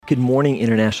Good morning,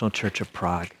 International Church of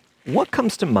Prague. What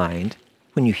comes to mind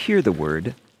when you hear the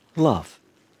word love?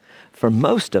 For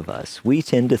most of us, we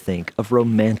tend to think of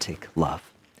romantic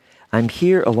love. I'm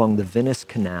here along the Venice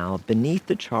Canal beneath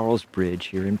the Charles Bridge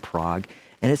here in Prague,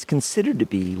 and it's considered to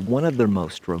be one of the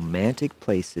most romantic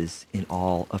places in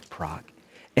all of Prague.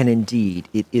 And indeed,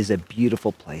 it is a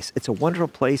beautiful place. It's a wonderful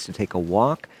place to take a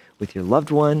walk with your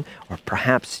loved one, or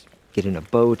perhaps get in a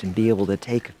boat and be able to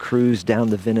take a cruise down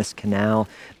the Venice Canal.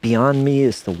 Beyond me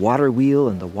is the water wheel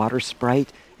and the water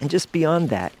sprite, and just beyond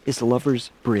that is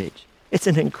Lover's Bridge. It's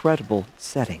an incredible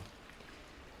setting.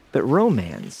 But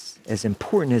romance, as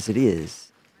important as it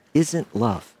is, isn't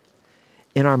love.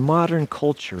 In our modern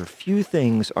culture, few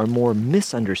things are more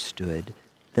misunderstood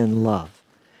than love.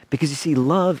 Because you see,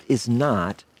 love is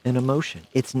not an emotion.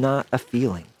 It's not a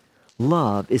feeling.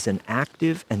 Love is an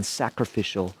active and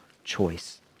sacrificial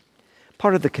choice.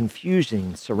 Part of the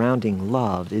confusion surrounding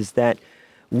love is that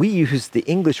we use the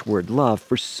English word love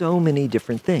for so many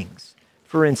different things.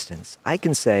 For instance, I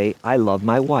can say, I love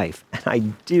my wife, and I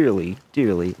dearly,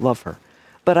 dearly love her.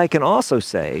 But I can also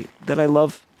say that I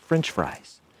love French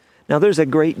fries. Now, there's a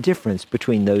great difference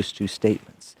between those two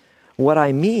statements. What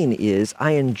I mean is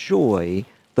I enjoy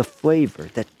the flavor,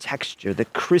 the texture, the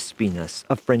crispiness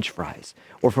of French fries,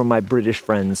 or for my British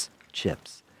friends,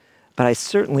 chips. But I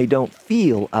certainly don't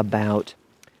feel about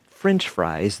French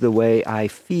fries the way I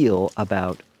feel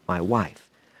about my wife.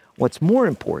 What's more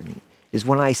important is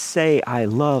when I say I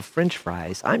love French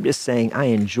fries, I'm just saying I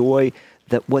enjoy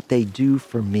what they do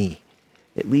for me,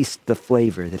 at least the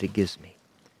flavor that it gives me.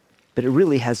 But it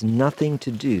really has nothing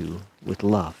to do with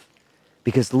love,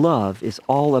 because love is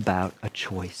all about a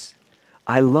choice.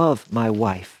 I love my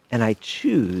wife, and I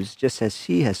choose, just as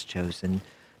she has chosen,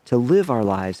 to live our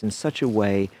lives in such a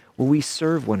way where we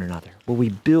serve one another, where we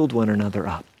build one another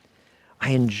up.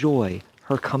 I enjoy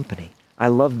her company. I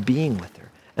love being with her,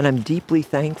 and I'm deeply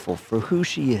thankful for who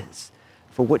she is,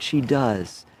 for what she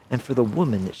does, and for the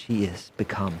woman that she is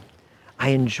become. I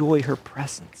enjoy her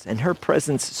presence, and her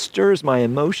presence stirs my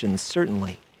emotions,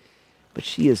 certainly. But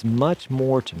she is much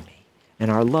more to me, and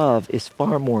our love is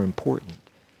far more important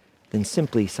than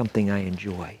simply something I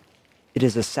enjoy. It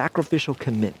is a sacrificial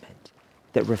commitment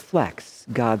that reflects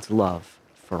God's love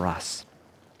for us.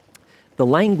 The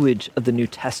language of the New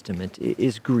Testament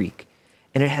is Greek,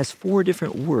 and it has 4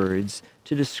 different words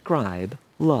to describe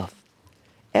love.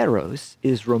 Eros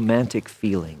is romantic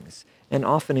feelings and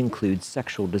often includes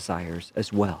sexual desires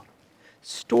as well.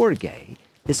 Storge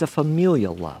is a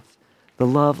familial love, the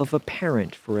love of a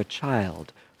parent for a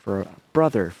child, for a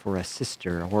brother for a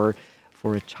sister, or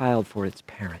for a child for its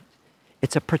parent.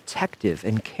 It's a protective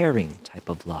and caring type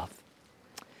of love.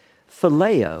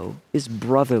 Phileo is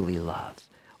brotherly love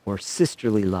or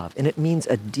sisterly love, and it means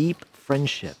a deep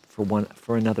friendship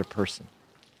for another person.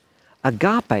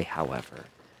 Agape, however,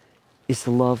 is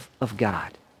the love of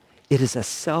God. It is a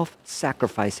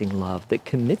self-sacrificing love that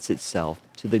commits itself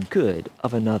to the good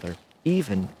of another,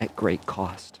 even at great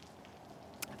cost.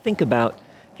 Think about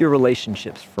your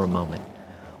relationships for a moment.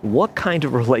 What kind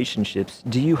of relationships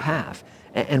do you have?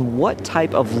 And what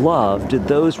type of love do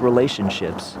those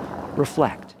relationships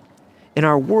reflect? In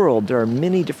our world, there are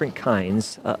many different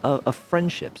kinds of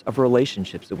friendships, of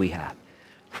relationships that we have.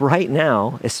 Right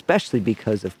now, especially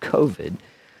because of COVID,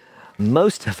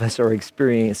 most of us are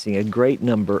experiencing a great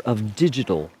number of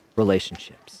digital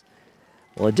relationships.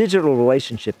 Well, a digital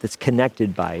relationship that's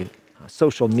connected by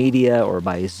social media or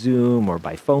by Zoom or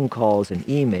by phone calls and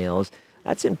emails,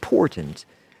 that's important,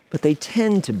 but they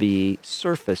tend to be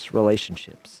surface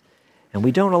relationships. And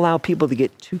we don't allow people to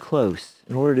get too close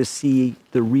in order to see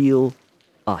the real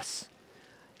us.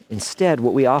 Instead,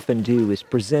 what we often do is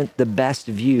present the best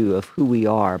view of who we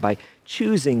are by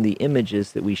choosing the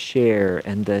images that we share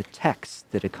and the texts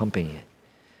that accompany it.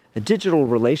 A digital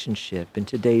relationship in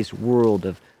today's world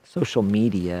of social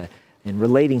media and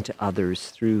relating to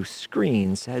others through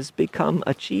screens has become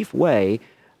a chief way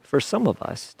for some of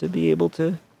us to be able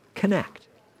to connect.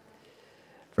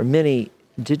 For many,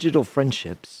 digital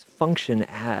friendships function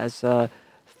as a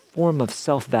form of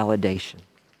self-validation.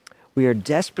 We are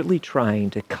desperately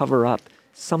trying to cover up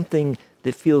something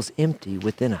that feels empty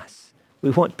within us.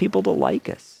 We want people to like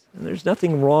us, and there's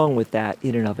nothing wrong with that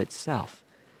in and of itself.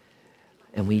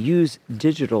 And we use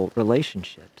digital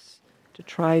relationships to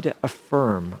try to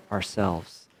affirm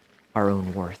ourselves, our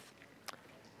own worth.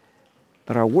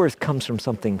 But our worth comes from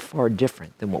something far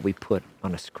different than what we put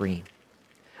on a screen.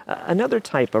 Another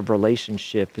type of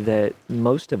relationship that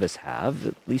most of us have,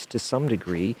 at least to some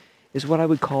degree, is what I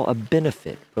would call a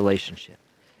benefit relationship.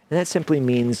 And that simply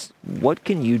means, what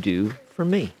can you do for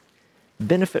me?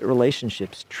 Benefit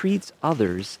relationships treats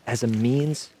others as a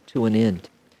means to an end.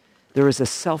 There is a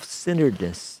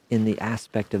self-centeredness in the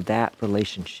aspect of that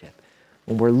relationship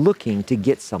when we're looking to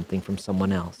get something from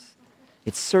someone else.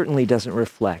 It certainly doesn't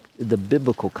reflect the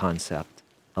biblical concept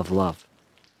of love.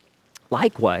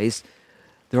 Likewise,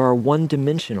 there are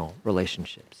one-dimensional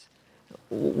relationships.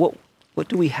 What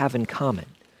do we have in common?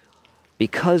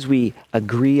 Because we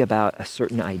agree about a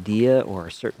certain idea or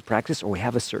a certain practice, or we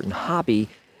have a certain hobby,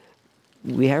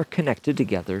 we are connected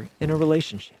together in a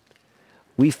relationship.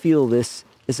 We feel this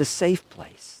is a safe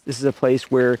place. This is a place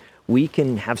where we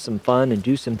can have some fun and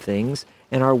do some things,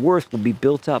 and our worth will be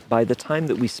built up by the time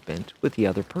that we spent with the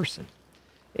other person.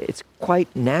 It's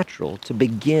quite natural to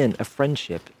begin a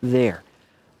friendship there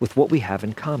with what we have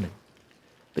in common.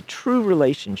 But true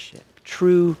relationship,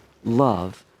 true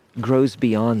love grows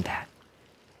beyond that.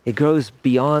 It grows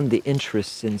beyond the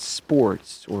interests in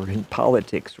sports or in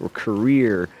politics or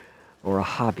career or a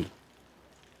hobby.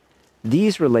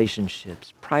 These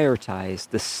relationships prioritize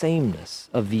the sameness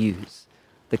of views,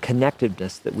 the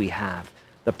connectedness that we have,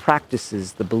 the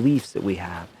practices, the beliefs that we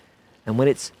have. And when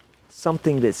it's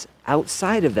something that's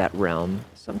outside of that realm,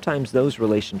 sometimes those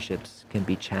relationships can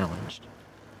be challenged.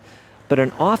 But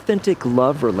an authentic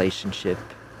love relationship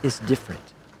is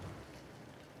different.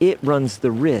 It runs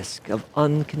the risk of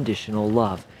unconditional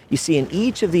love. You see, in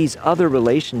each of these other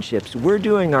relationships, we're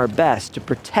doing our best to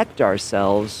protect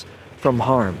ourselves from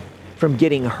harm, from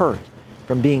getting hurt,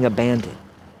 from being abandoned.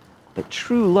 But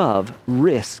true love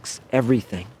risks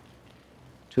everything.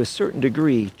 To a certain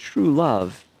degree, true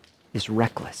love is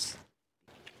reckless.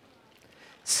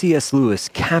 C.S. Lewis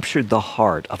captured the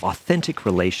heart of authentic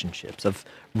relationships, of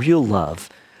real love,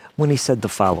 when he said the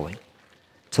following: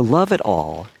 "To love at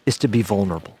all is to be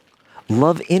vulnerable.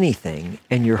 Love anything,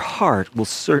 and your heart will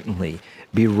certainly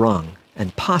be wrung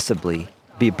and possibly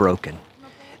be broken.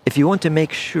 If you want to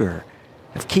make sure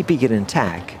of keeping it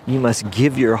intact, you must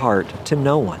give your heart to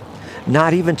no one,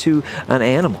 not even to an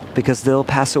animal, because they'll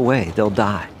pass away, they'll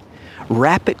die.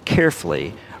 Wrap it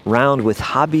carefully round with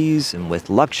hobbies and with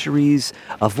luxuries.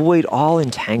 Avoid all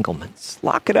entanglements.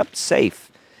 Lock it up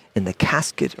safe in the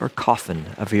casket or coffin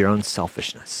of your own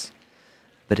selfishness.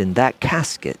 But in that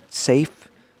casket, safe,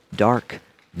 dark,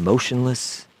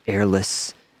 motionless,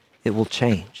 airless, it will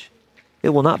change. It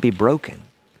will not be broken.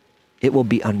 It will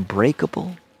be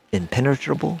unbreakable,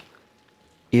 impenetrable,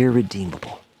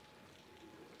 irredeemable.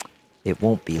 It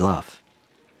won't be love."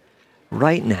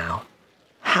 Right now,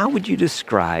 how would you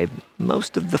describe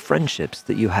most of the friendships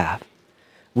that you have?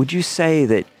 Would you say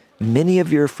that many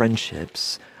of your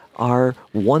friendships are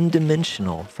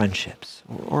one-dimensional friendships,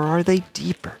 or are they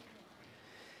deeper?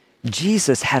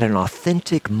 Jesus had an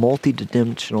authentic,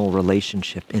 multidimensional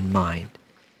relationship in mind.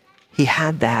 He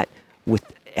had that with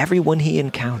everyone he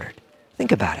encountered.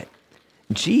 Think about it.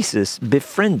 Jesus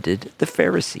befriended the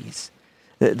Pharisees,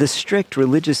 the strict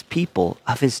religious people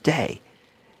of his day.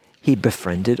 He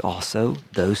befriended also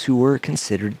those who were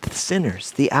considered the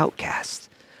sinners, the outcasts,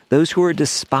 those who were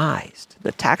despised,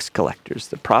 the tax collectors,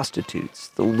 the prostitutes,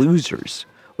 the losers,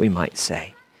 we might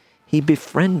say. He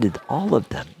befriended all of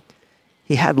them.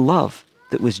 He had love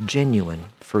that was genuine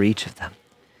for each of them.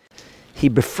 He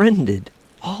befriended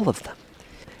all of them,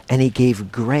 and he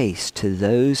gave grace to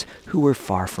those who were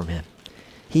far from him.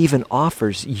 He even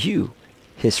offers you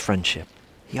his friendship.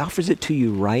 He offers it to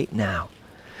you right now.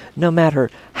 No matter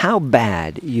how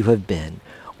bad you have been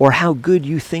or how good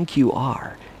you think you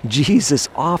are, Jesus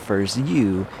offers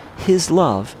you his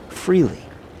love freely.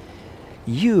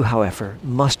 You, however,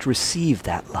 must receive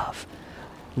that love.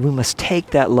 We must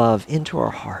take that love into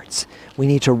our hearts. We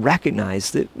need to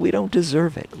recognize that we don't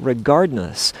deserve it,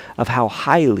 regardless of how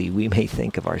highly we may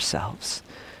think of ourselves.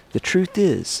 The truth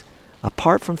is,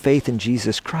 apart from faith in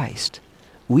Jesus Christ,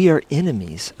 we are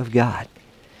enemies of God.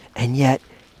 And yet,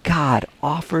 God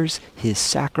offers his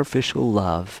sacrificial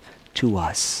love to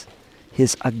us,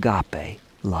 his agape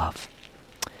love.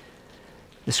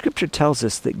 The scripture tells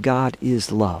us that God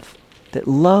is love, that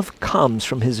love comes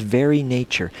from his very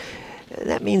nature.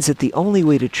 That means that the only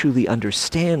way to truly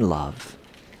understand love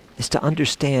is to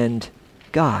understand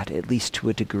God, at least to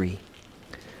a degree.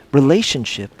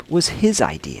 Relationship was his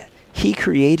idea. He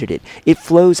created it. It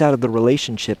flows out of the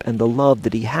relationship and the love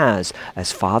that he has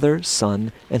as Father,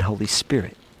 Son, and Holy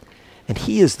Spirit. And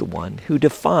he is the one who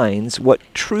defines what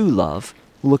true love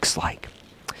looks like.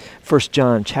 1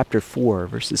 John chapter 4,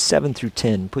 verses 7 through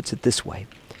 10 puts it this way: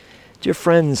 "Dear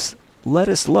friends, let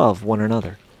us love one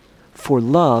another, for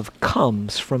love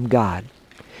comes from God.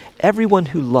 Everyone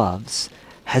who loves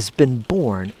has been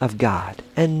born of God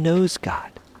and knows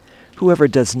God. Whoever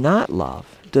does not love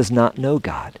does not know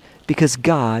God, because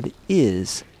God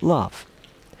is love.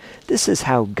 This is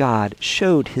how God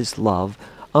showed his love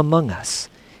among us.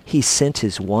 He sent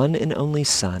his one and only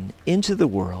Son into the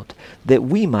world that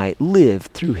we might live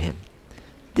through him.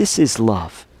 This is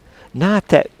love, not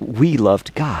that we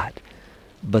loved God,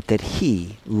 but that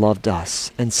he loved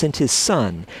us and sent his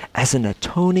Son as an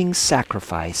atoning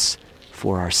sacrifice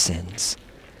for our sins.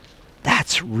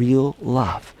 That's real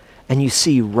love. And you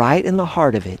see right in the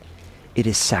heart of it, it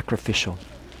is sacrificial.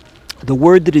 The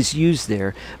word that is used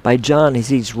there by John as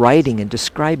he's writing and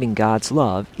describing God's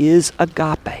love is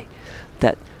agape,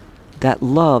 that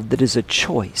love that is a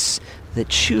choice, that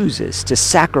chooses to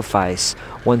sacrifice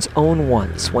one's own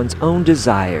wants, one's own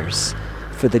desires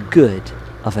for the good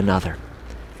of another.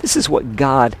 This is what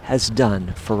God has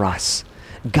done for us.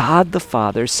 God the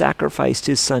Father sacrificed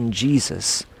his Son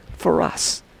Jesus for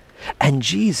us, and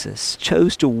Jesus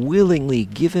chose to willingly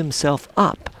give himself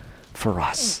up for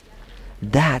us.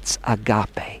 That's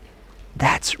agape.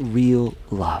 That's real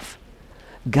love.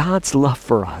 God's love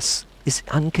for us is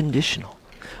unconditional.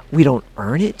 We don't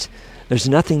earn it. There's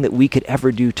nothing that we could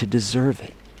ever do to deserve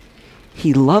it.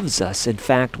 He loves us, in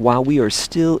fact, while we are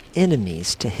still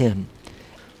enemies to him.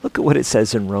 Look at what it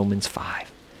says in Romans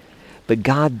 5. But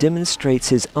God demonstrates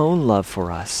his own love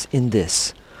for us in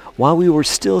this: while we were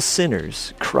still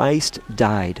sinners, Christ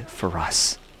died for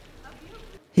us.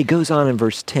 He goes on in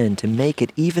verse 10 to make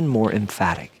it even more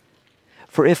emphatic.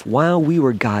 For if while we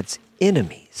were God's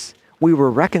enemies, we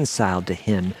were reconciled to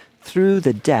him through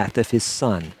the death of his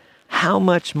Son, how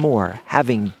much more,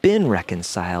 having been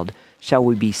reconciled, shall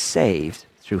we be saved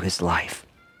through his life?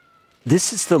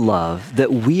 This is the love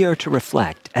that we are to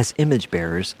reflect as image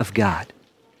bearers of God.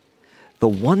 The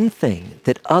one thing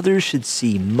that others should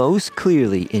see most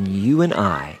clearly in you and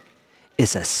I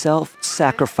is a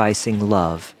self-sacrificing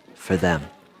love for them.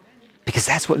 Because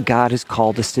that's what God has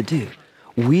called us to do.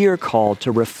 We are called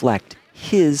to reflect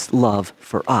his love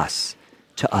for us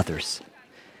to others.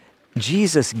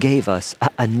 Jesus gave us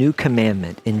a new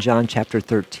commandment in John chapter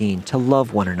 13 to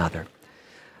love one another.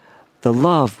 The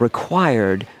love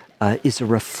required is a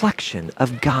reflection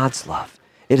of God's love.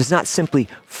 It is not simply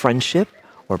friendship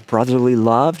or brotherly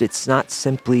love. It's not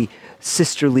simply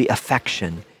sisterly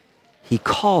affection. He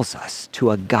calls us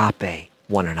to agape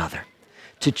one another,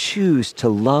 to choose to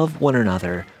love one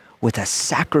another with a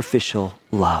sacrificial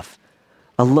love,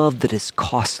 a love that is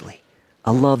costly,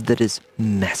 a love that is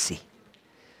messy.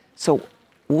 So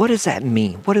what does that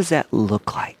mean? What does that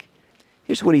look like?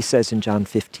 Here's what he says in John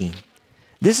 15.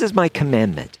 This is my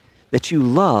commandment, that you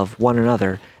love one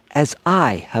another as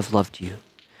I have loved you.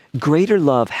 Greater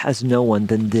love has no one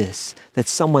than this, that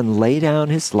someone lay down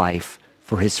his life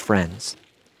for his friends.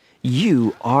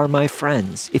 You are my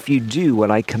friends if you do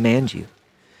what I command you.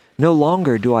 No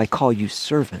longer do I call you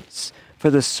servants, for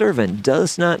the servant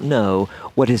does not know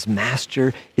what his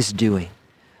master is doing.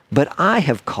 But I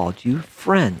have called you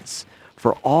friends,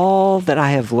 for all that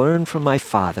I have learned from my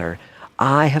Father,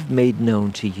 I have made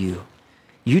known to you.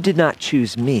 You did not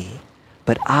choose me,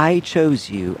 but I chose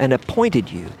you and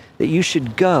appointed you that you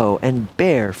should go and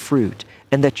bear fruit,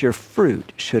 and that your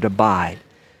fruit should abide,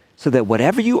 so that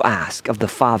whatever you ask of the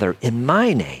Father in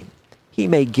my name, he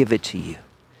may give it to you.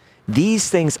 These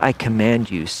things I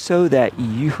command you so that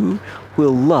you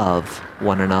will love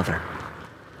one another.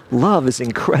 Love is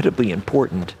incredibly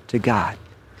important to God.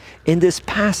 In this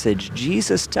passage,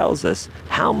 Jesus tells us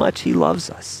how much he loves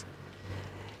us.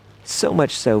 So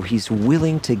much so, he's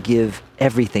willing to give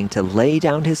everything, to lay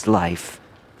down his life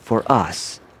for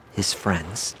us, his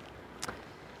friends.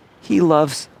 He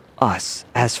loves us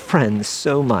as friends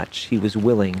so much, he was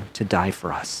willing to die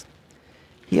for us.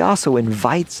 He also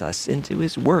invites us into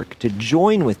his work to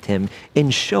join with him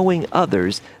in showing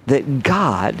others that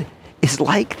God is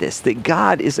like this, that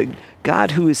God is a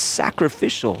God who is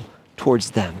sacrificial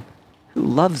towards them, who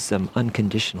loves them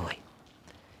unconditionally.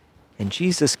 And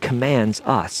Jesus commands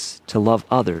us to love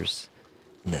others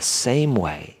in the same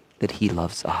way that he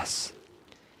loves us.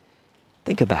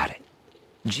 Think about it.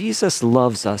 Jesus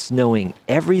loves us knowing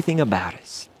everything about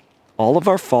us, all of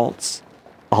our faults,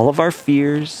 all of our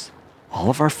fears, all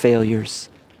of our failures,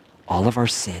 all of our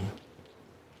sin.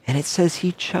 And it says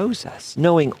he chose us,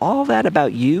 knowing all that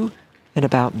about you and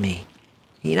about me.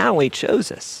 He not only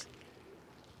chose us,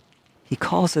 he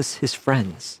calls us his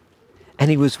friends. And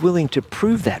he was willing to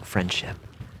prove that friendship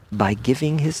by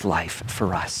giving his life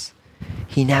for us.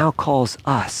 He now calls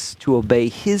us to obey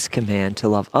his command to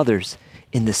love others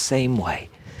in the same way,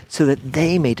 so that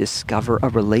they may discover a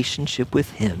relationship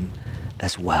with him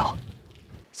as well.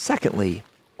 Secondly,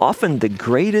 often the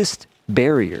greatest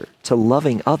barrier to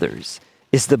loving others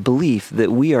is the belief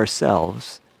that we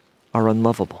ourselves are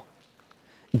unlovable.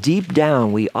 Deep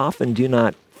down, we often do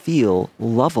not feel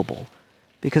lovable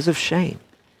because of shame.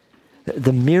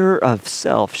 The mirror of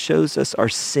self shows us our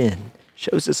sin,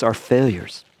 shows us our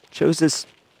failures, shows us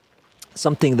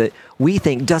something that we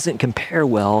think doesn't compare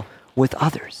well with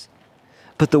others.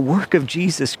 But the work of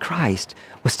Jesus Christ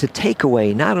was to take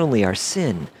away not only our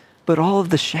sin, but all of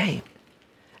the shame,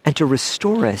 and to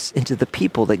restore us into the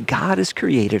people that God has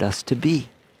created us to be.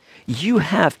 You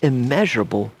have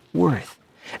immeasurable worth.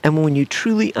 And when you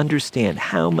truly understand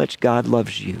how much God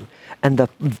loves you and the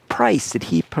price that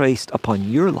he placed upon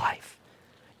your life,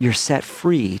 you're set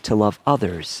free to love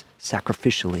others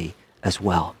sacrificially as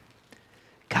well.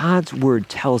 God's word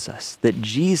tells us that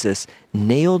Jesus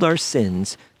nailed our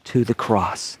sins to the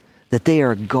cross, that they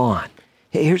are gone.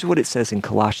 Here's what it says in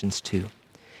Colossians 2.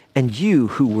 And you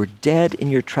who were dead in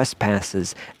your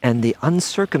trespasses and the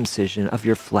uncircumcision of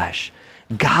your flesh,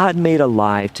 God made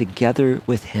alive together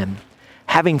with him,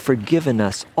 having forgiven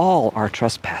us all our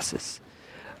trespasses,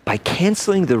 by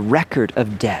canceling the record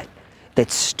of debt that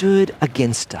stood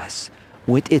against us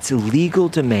with its legal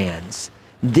demands.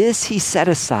 This he set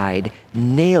aside,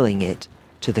 nailing it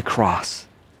to the cross.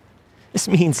 This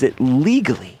means that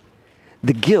legally,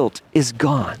 the guilt is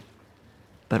gone.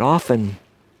 But often,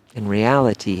 in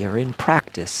reality or in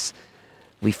practice,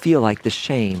 we feel like the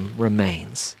shame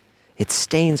remains. It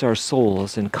stains our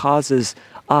souls and causes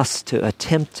us to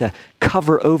attempt to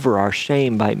cover over our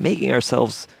shame by making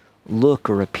ourselves look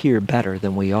or appear better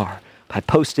than we are, by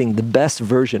posting the best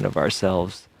version of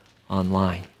ourselves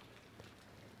online.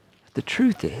 The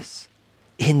truth is,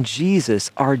 in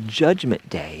Jesus, our judgment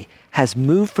day has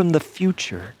moved from the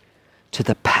future to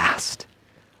the past.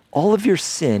 All of your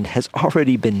sin has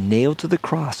already been nailed to the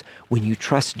cross when you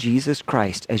trust Jesus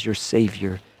Christ as your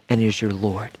Savior and as your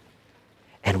Lord.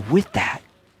 And with that,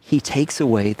 he takes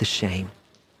away the shame.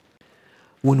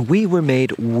 When we were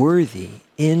made worthy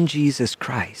in Jesus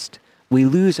Christ, we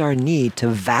lose our need to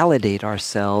validate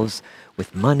ourselves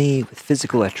with money, with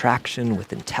physical attraction,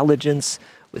 with intelligence,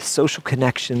 with social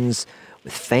connections,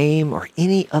 with fame, or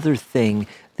any other thing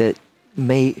that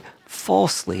may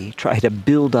falsely try to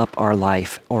build up our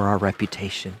life or our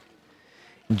reputation.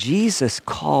 Jesus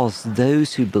calls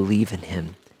those who believe in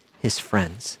him his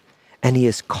friends, and he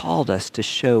has called us to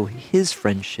show his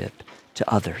friendship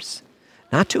to others,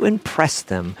 not to impress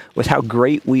them with how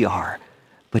great we are,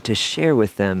 but to share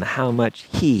with them how much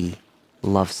he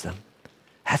loves them.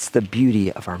 That's the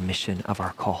beauty of our mission, of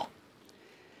our call.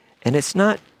 And it's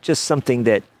not just something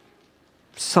that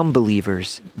some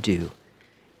believers do.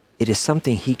 It is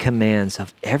something he commands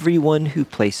of everyone who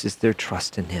places their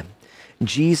trust in him.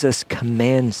 Jesus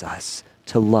commands us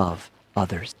to love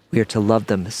others. We are to love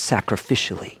them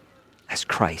sacrificially as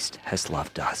Christ has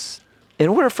loved us. In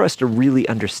order for us to really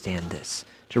understand this,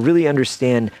 to really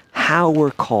understand how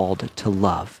we're called to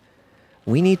love,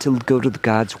 we need to go to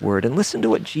God's word and listen to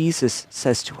what Jesus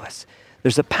says to us.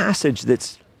 There's a passage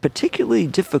that's particularly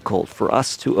difficult for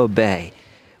us to obey,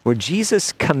 where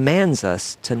Jesus commands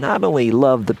us to not only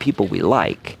love the people we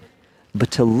like,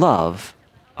 but to love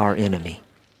our enemy,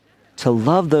 to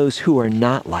love those who are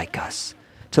not like us,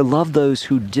 to love those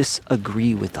who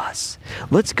disagree with us.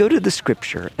 Let's go to the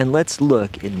scripture and let's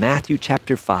look in Matthew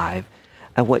chapter 5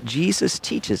 at what Jesus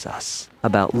teaches us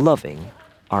about loving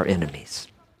our enemies.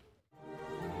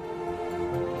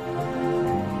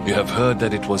 You have heard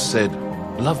that it was said,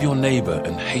 "Love your neighbor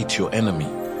and hate your enemy."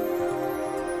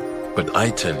 But I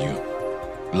tell you,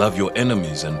 love your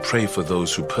enemies and pray for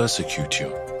those who persecute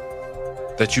you,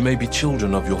 that you may be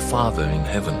children of your Father in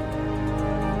heaven.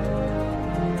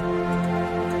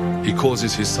 He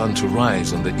causes his sun to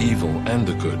rise on the evil and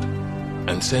the good,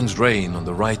 and sends rain on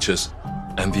the righteous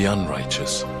and the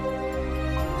unrighteous.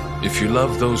 If you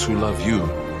love those who love you,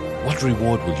 what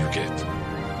reward will you get?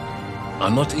 Are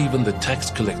not even the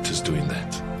tax collectors doing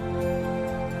that?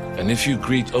 And if you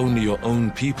greet only your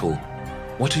own people,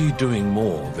 what are you doing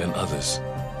more than others?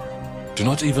 Do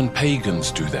not even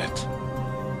pagans do that?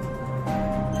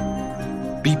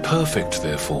 Be perfect,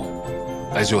 therefore,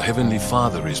 as your heavenly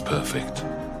Father is perfect.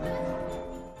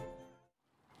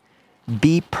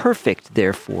 Be perfect,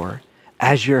 therefore,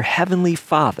 as your heavenly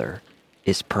Father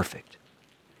is perfect.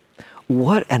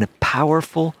 What a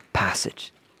powerful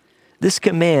passage. This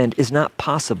command is not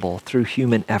possible through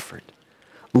human effort.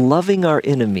 Loving our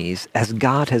enemies as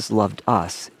God has loved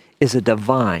us is a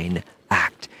divine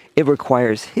act. It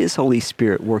requires his Holy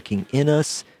Spirit working in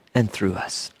us and through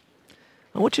us.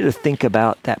 I want you to think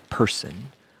about that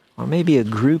person, or maybe a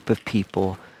group of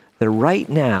people that right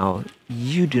now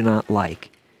you do not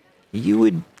like. You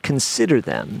would consider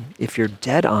them, if you're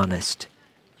dead honest,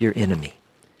 your enemy.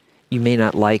 You may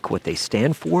not like what they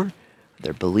stand for,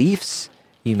 their beliefs.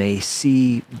 You may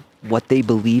see what they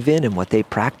believe in and what they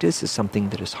practice as something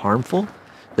that is harmful.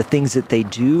 The things that they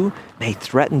do may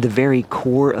threaten the very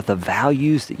core of the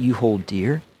values that you hold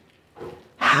dear.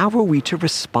 How are we to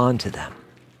respond to them?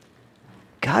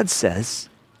 God says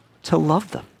to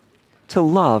love them, to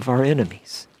love our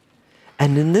enemies.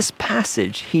 And in this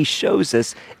passage, Jesus shows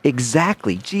us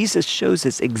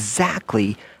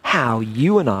exactly how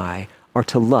you and I are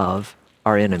to love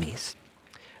our enemies.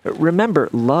 Remember,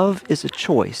 love is a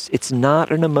choice. It's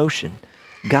not an emotion.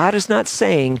 God is not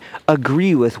saying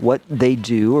agree with what they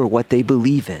do or what they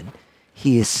believe in.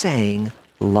 He is saying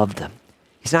love them.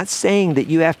 He's not saying that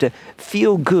you have to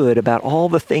feel good about all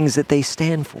the things that they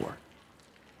stand for.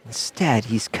 Instead,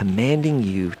 he's commanding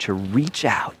you to reach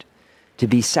out, to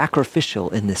be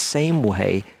sacrificial in the same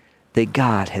way that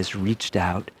God has reached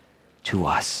out to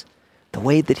us, the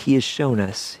way that he has shown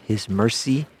us his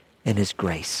mercy and his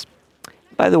grace.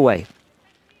 By the way,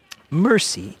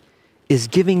 mercy is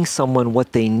giving someone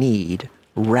what they need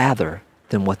rather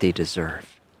than what they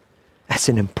deserve. That's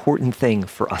an important thing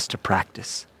for us to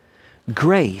practice.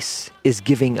 Grace is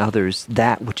giving others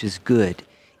that which is good,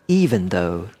 even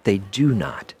though they do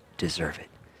not deserve it.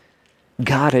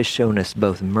 God has shown us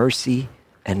both mercy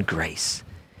and grace,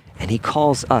 and he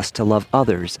calls us to love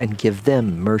others and give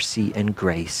them mercy and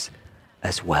grace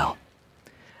as well.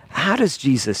 How does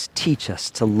Jesus teach us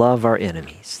to love our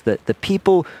enemies, the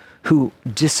people who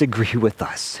disagree with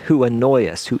us, who annoy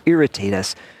us, who irritate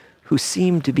us, who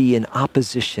seem to be in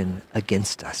opposition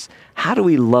against us? How do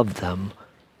we love them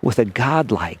with a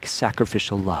God-like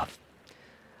sacrificial love?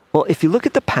 Well, if you look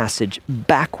at the passage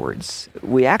backwards,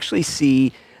 we actually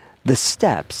see the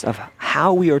steps of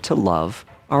how we are to love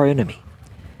our enemy.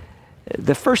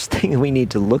 The first thing we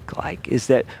need to look like is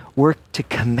that we're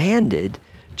commanded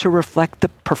to reflect the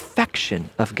perfection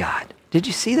of God. Did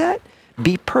you see that?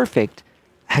 Be perfect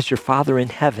as your Father in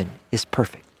heaven is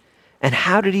perfect. And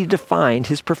how did he define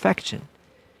his perfection?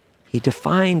 He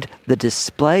defined the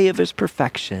display of his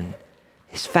perfection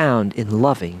is found in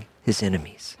loving his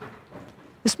enemies.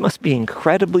 This must be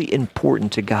incredibly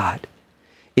important to God.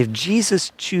 If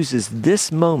Jesus chooses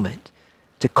this moment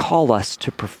to call us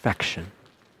to perfection,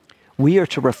 we are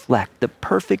to reflect the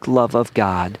perfect love of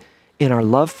God in our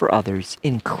love for others,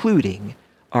 including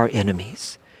our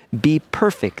enemies. Be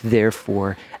perfect,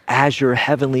 therefore, as your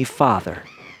heavenly Father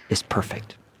is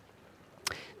perfect.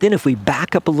 Then if we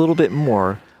back up a little bit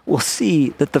more, we'll see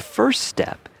that the first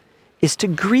step is to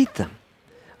greet them.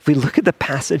 If we look at the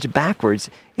passage backwards,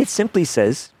 it simply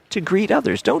says to greet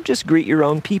others. Don't just greet your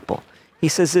own people. He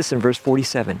says this in verse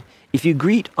 47. If you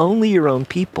greet only your own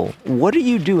people, what are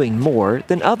you doing more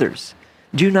than others?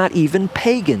 Do not even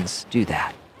pagans do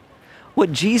that?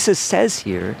 What Jesus says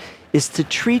here is to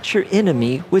treat your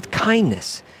enemy with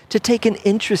kindness, to take an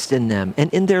interest in them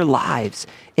and in their lives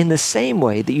in the same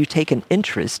way that you take an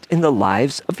interest in the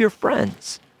lives of your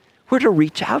friends. We're to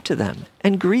reach out to them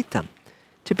and greet them,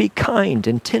 to be kind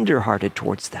and tenderhearted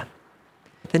towards them.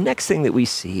 The next thing that we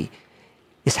see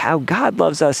is how God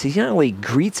loves us. He not only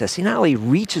greets us, he not only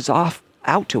reaches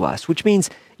out to us, which means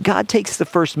God takes the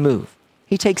first move.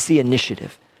 He takes the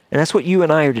initiative. And that's what you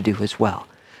and I are to do as well.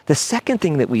 The second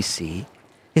thing that we see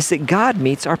is that God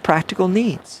meets our practical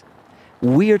needs.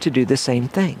 We are to do the same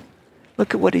thing.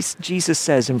 Look at what Jesus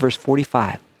says in verse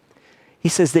 45. He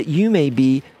says that you may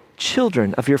be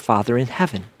children of your Father in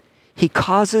heaven. He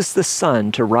causes the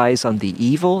sun to rise on the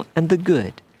evil and the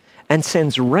good, and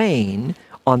sends rain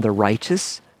on the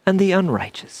righteous and the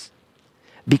unrighteous.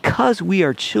 Because we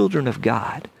are children of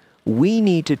God, we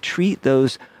need to treat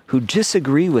those who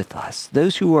disagree with us,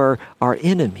 those who are our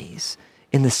enemies,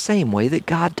 in the same way that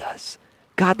God does.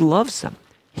 God loves them.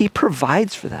 He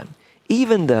provides for them,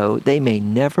 even though they may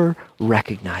never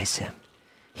recognize him.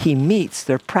 He meets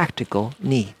their practical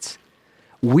needs.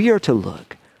 We are to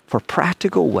look for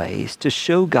practical ways to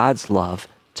show God's love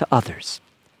to others.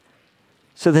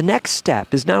 So the next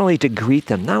step is not only to greet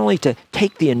them, not only to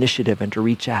take the initiative and to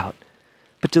reach out,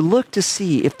 but to look to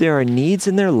see if there are needs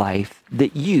in their life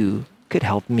that you could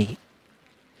help meet.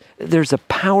 There's a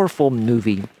powerful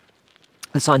movie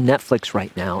that's on Netflix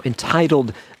right now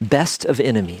entitled Best of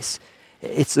Enemies.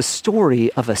 It's the story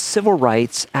of a civil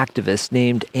rights activist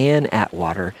named Ann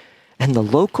Atwater and the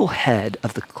local head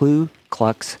of the Ku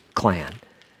Klux Klan.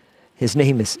 His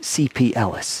name is C.P.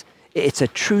 Ellis. It's a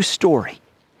true story.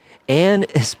 Ann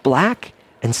is black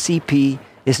and C.P.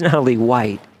 is not only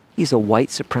white, he's a white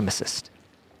supremacist.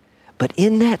 But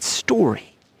in that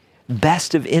story,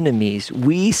 Best of Enemies,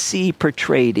 we see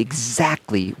portrayed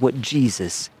exactly what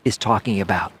Jesus is talking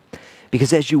about.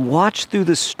 Because as you watch through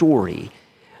the story,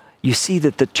 you see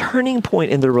that the turning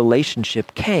point in the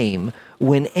relationship came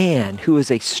when Anne, who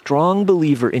is a strong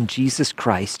believer in Jesus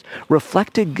Christ,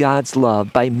 reflected God's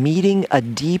love by meeting a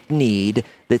deep need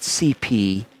that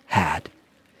CP had.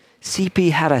 CP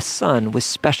had a son with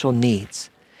special needs,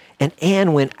 and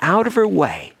Anne went out of her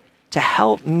way to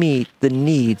help meet the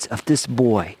needs of this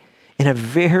boy in a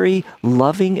very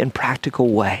loving and practical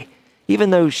way,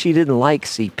 even though she didn't like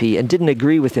CP and didn't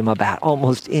agree with him about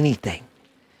almost anything.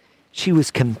 She was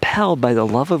compelled by the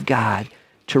love of God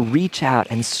to reach out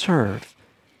and serve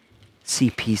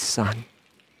CP's son.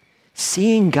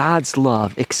 Seeing God's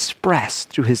love expressed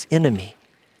through his enemy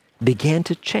began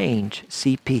to change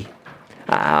CP.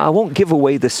 I won't give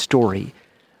away the story,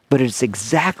 but it's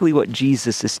exactly what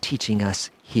Jesus is teaching us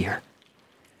here.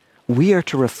 We are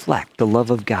to reflect the love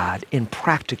of God in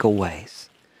practical ways.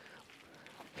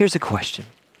 Here's a question.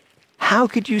 How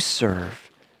could you serve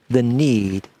the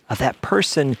need of that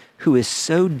person who is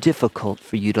so difficult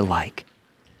for you to like?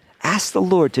 Ask the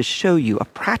Lord to show you a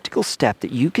practical step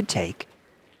that you could take,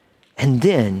 and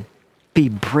then be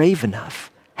brave enough,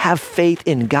 have faith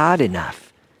in God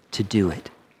enough to do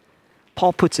it.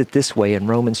 Paul puts it this way in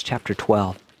Romans chapter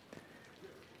 12.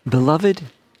 Beloved,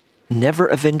 never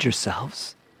avenge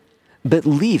yourselves, but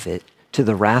leave it to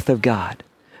the wrath of God.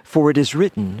 For it is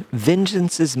written,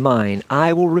 vengeance is mine,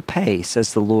 I will repay,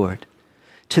 says the Lord.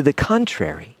 To the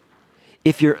contrary,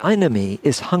 if your enemy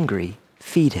is hungry,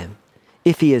 feed him.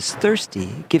 If he is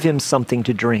thirsty, give him something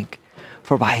to drink.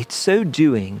 For by so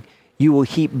doing, you will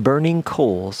heap burning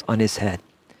coals on his head.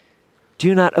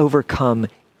 Do not overcome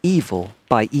evil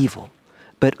by evil,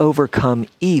 but overcome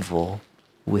evil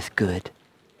with good.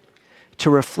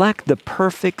 To reflect the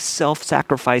perfect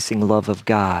self-sacrificing love of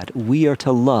God, we are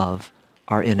to love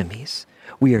our enemies.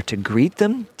 We are to greet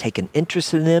them, take an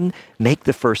interest in them, make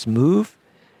the first move,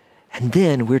 and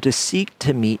then we're to seek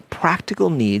to meet practical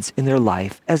needs in their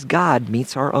life as God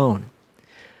meets our own.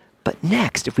 But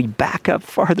next, if we back up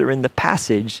farther in the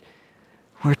passage,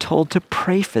 we're told to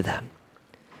pray for them.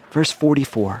 Verse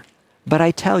 44, but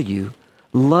I tell you,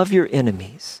 love your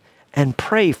enemies and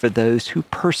pray for those who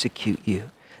persecute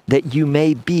you, that you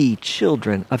may be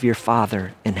children of your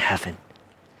Father in heaven.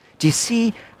 Do you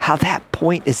see how that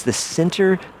point is the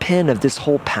center pin of this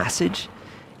whole passage?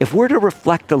 If we're to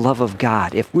reflect the love of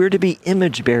God, if we're to be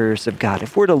image bearers of God,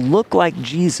 if we're to look like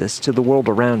Jesus to the world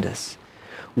around us,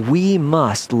 we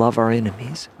must love our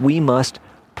enemies. We must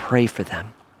pray for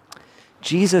them.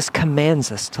 Jesus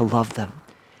commands us to love them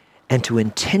and to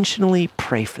intentionally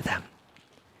pray for them.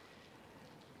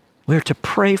 We're to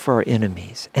pray for our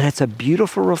enemies, and it's a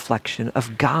beautiful reflection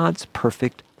of God's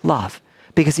perfect love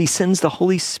because he sends the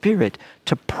Holy Spirit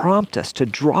to prompt us, to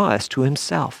draw us to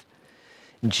himself.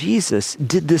 Jesus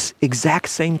did this exact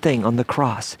same thing on the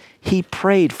cross. He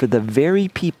prayed for the very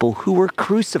people who were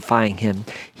crucifying him.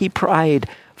 He prayed,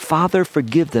 Father,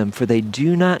 forgive them, for they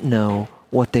do not know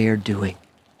what they are doing.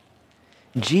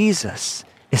 Jesus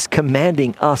is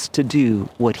commanding us to do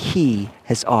what he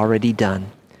has already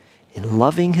done in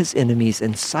loving his enemies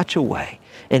in such a way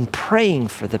and praying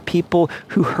for the people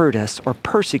who hurt us or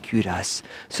persecute us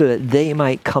so that they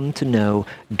might come to know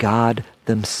God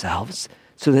themselves,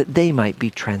 so that they might be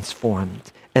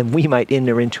transformed and we might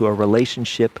enter into a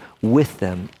relationship with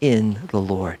them in the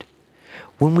Lord.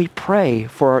 When we pray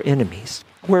for our enemies,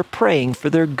 we're praying for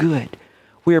their good.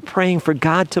 We are praying for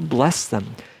God to bless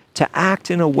them, to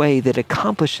act in a way that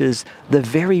accomplishes the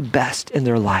very best in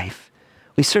their life.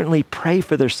 We certainly pray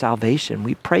for their salvation.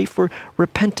 We pray for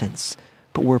repentance,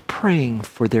 but we're praying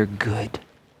for their good.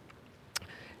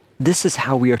 This is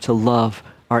how we are to love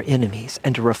our enemies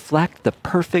and to reflect the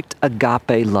perfect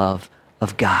agape love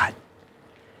of God.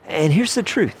 And here's the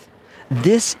truth.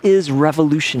 This is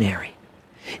revolutionary.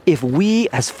 If we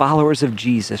as followers of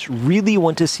Jesus really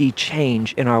want to see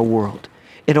change in our world,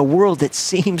 in a world that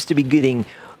seems to be getting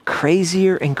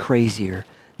crazier and crazier,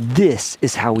 this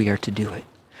is how we are to do it.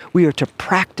 We are to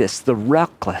practice the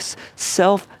reckless,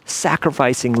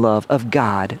 self-sacrificing love of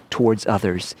God towards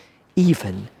others,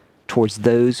 even towards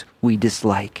those we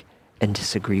dislike and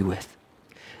disagree with.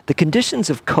 The conditions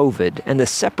of COVID and the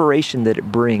separation that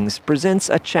it brings presents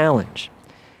a challenge,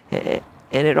 and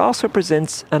it also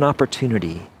presents an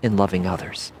opportunity in loving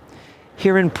others.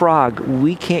 Here in Prague,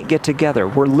 we can't get together.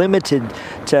 We're limited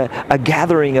to a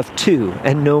gathering of 2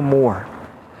 and no more.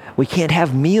 We can't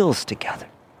have meals together.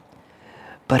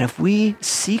 But if we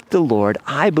seek the Lord,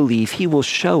 I believe he will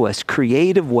show us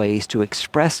creative ways to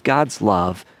express God's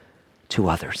love to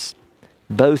others,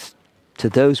 both to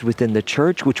those within the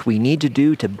church, which we need to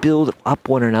do to build up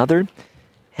one another,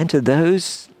 and to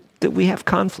those that we have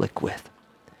conflict with.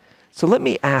 So let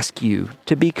me ask you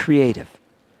to be creative.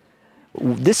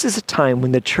 This is a time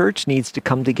when the church needs to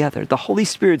come together. The Holy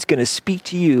Spirit's going to speak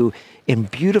to you in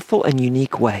beautiful and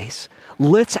unique ways.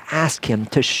 Let's ask him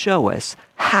to show us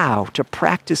how to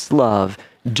practice love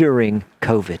during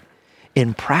COVID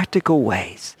in practical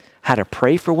ways. How to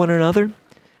pray for one another,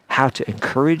 how to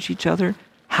encourage each other,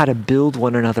 how to build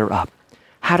one another up,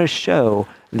 how to show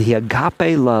the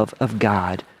agape love of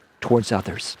God towards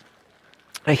others.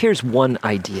 Now, here's one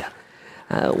idea.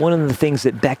 One of the things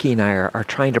that Becky and I are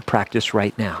trying to practice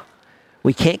right now.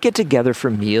 We can't get together for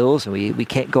meals, and we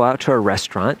can't go out to a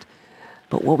restaurant,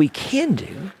 but what we can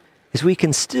do is we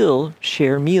can still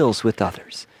share meals with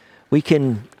others. I'm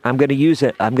going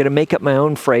to make up my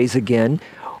own phrase again.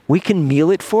 We can meal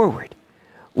it forward.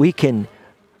 We can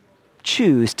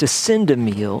choose to send a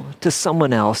meal to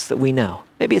someone else that we know.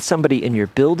 Maybe it's somebody in your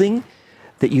building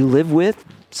that you live with,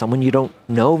 someone you don't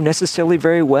know necessarily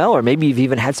very well, or maybe you've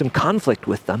even had some conflict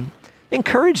with them.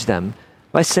 Encourage them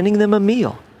by sending them a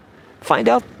meal. Find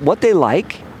out what they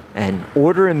like and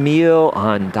order a meal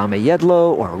on Dama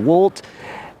Yedlo or Wolt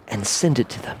and send it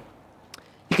to them.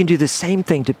 You can do the same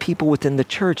thing to people within the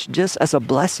church just as a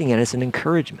blessing and as an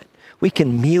encouragement. We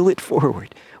can meal it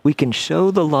forward. We can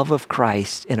show the love of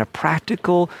Christ in a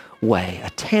practical way, a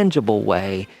tangible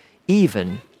way,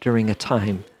 even during a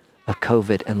time of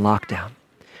COVID and lockdown.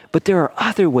 But there are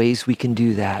other ways we can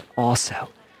do that also.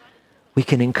 We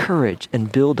can encourage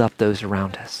and build up those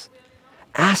around us.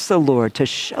 Ask the Lord to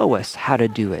show us how to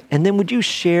do it. And then would you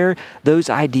share those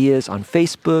ideas on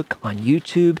Facebook, on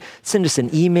YouTube? Send us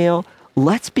an email.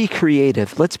 Let's be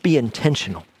creative. Let's be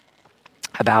intentional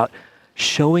about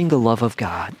showing the love of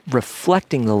God,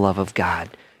 reflecting the love of God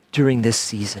during this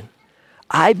season.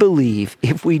 I believe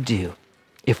if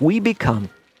we become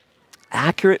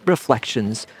accurate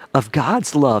reflections of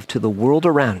God's love to the world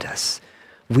around us,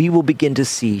 we will begin to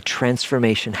see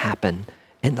transformation happen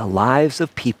in the lives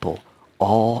of people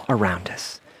all around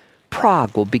us.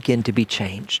 Prague will begin to be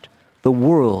changed. The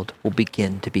world will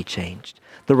begin to be changed.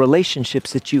 The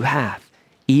relationships that you have,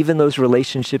 even those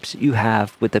relationships that you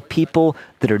have with the people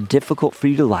that are difficult for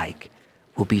you to like,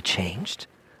 will be changed.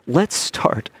 Let's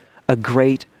start a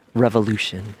great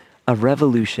revolution, a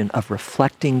revolution of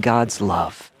reflecting God's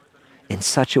love in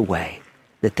such a way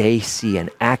that they see an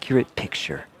accurate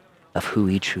picture of who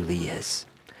he truly is.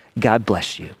 God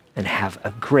bless you and have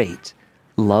a great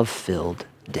love-filled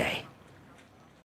day.